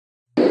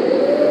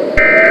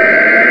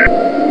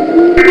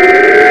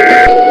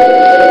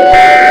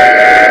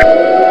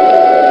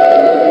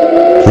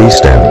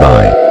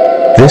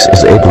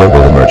This is a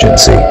global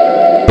emergency.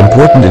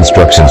 Important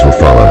instructions will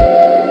follow.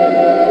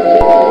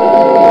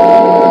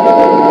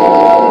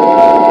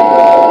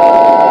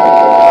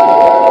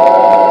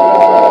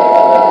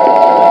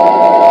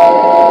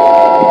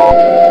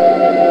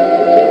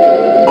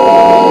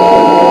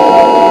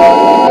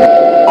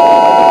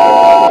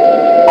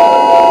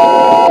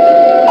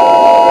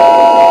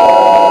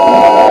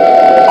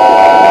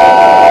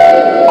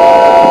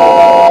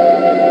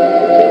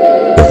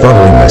 The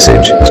following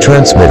message is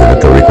transmitted at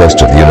the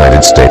request of the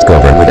United States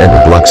government and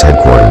Roblox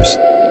headquarters.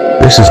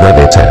 This is not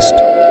a test.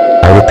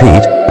 I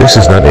repeat, this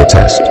is not a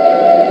test.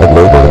 A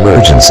global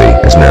emergency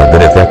has now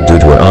been effected due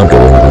to an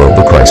ongoing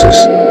global crisis.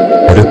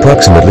 At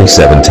approximately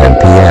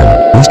 7:10 p.m.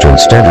 Eastern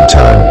Standard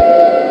Time,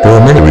 there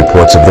are many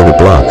reports of the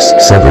Roblox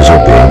servers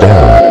are being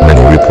down.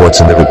 Many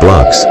reports in the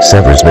Roblox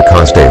servers may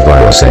caused a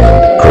virus and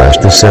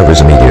crashed the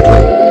servers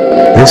immediately.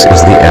 This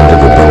is the end of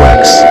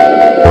Roblox.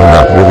 Well,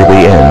 not really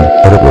the end,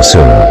 but it will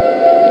soon.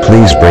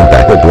 Please bring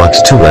back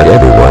Roblox to let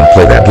everyone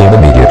play that game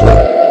immediately.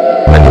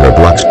 Many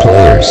Roblox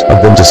players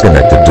have been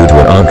disconnected due to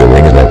an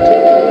ongoing event.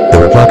 The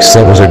Roblox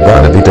servers are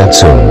gonna be dead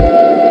soon.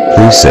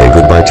 Please say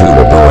goodbye to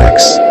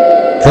Roblox.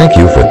 Thank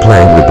you for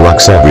playing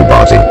Roblox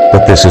everybody,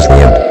 but this is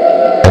the end.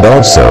 And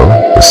also,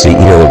 the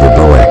CEO of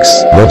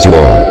Roblox loves you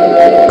all.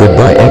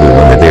 Goodbye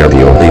everyone, and they are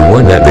the only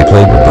one that they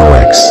played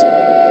Roblox.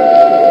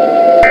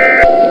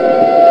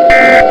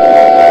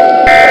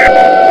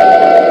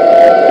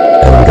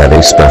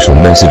 A special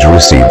message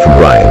received from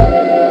Ryan.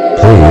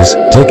 Please,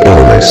 take a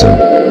listen.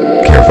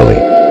 Carefully.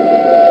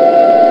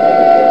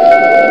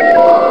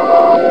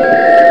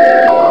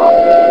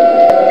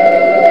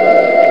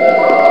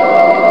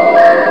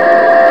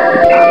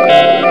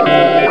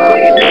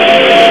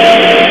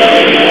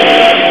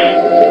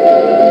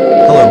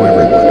 Hello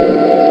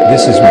everyone.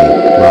 This is me,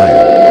 Ryan,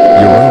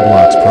 your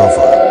Roblox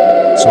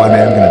profile. So I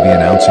am going to be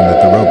announcing that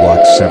the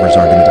Roblox servers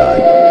are going to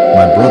die.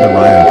 My brother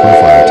Ryan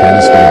profile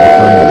 10 is going to be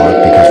crying a lot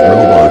because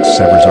Roblox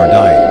servers are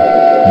dying.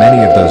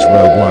 Many of those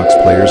Roblox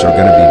players are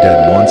going to be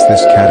dead once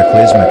this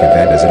cataclysmic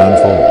event as it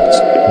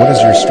unfolds. What is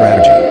your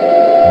strategy?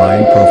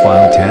 Ryan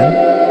profile 10?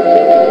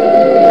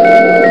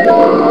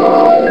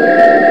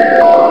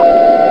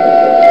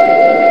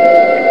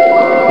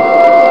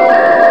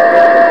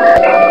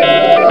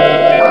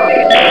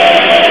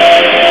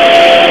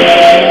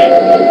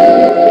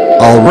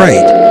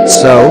 Alright,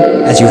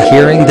 so, as you're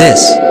hearing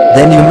this,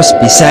 then you must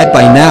be sad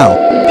by now,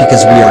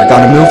 because we are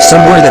gonna move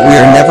somewhere that we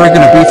are never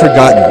gonna be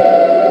forgotten.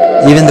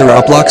 Even the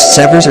Roblox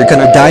servers are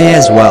gonna die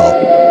as well.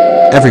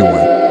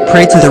 Everyone,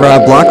 pray to the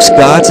Roblox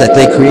gods that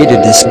they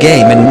created this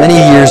game and many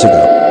years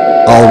ago.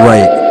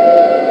 Alright.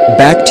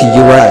 Back to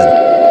you, Rad.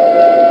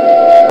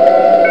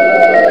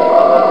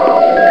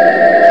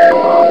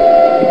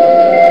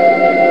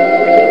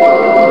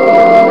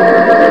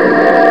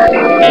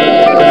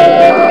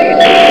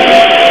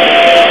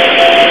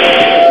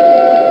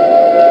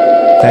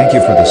 Thank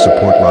you for the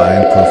support,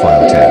 Ryan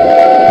profile 10.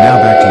 Now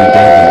back to you,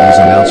 Dave, the news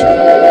announcer.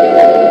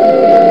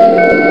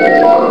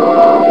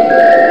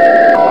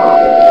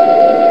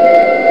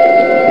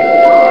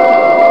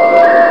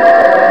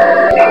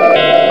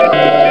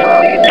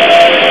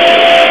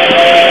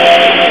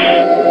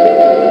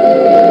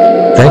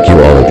 Thank you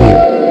all of you.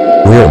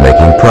 We are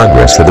making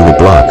progress for the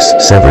Roblox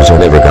servers are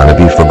never gonna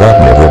be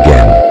forgotten ever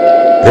again.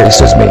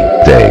 This is me,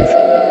 Dave.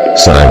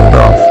 Signing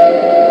off.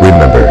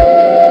 Remember,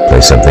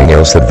 play something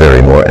else that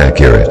very more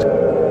accurate.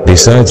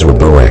 Besides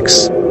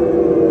Roblox.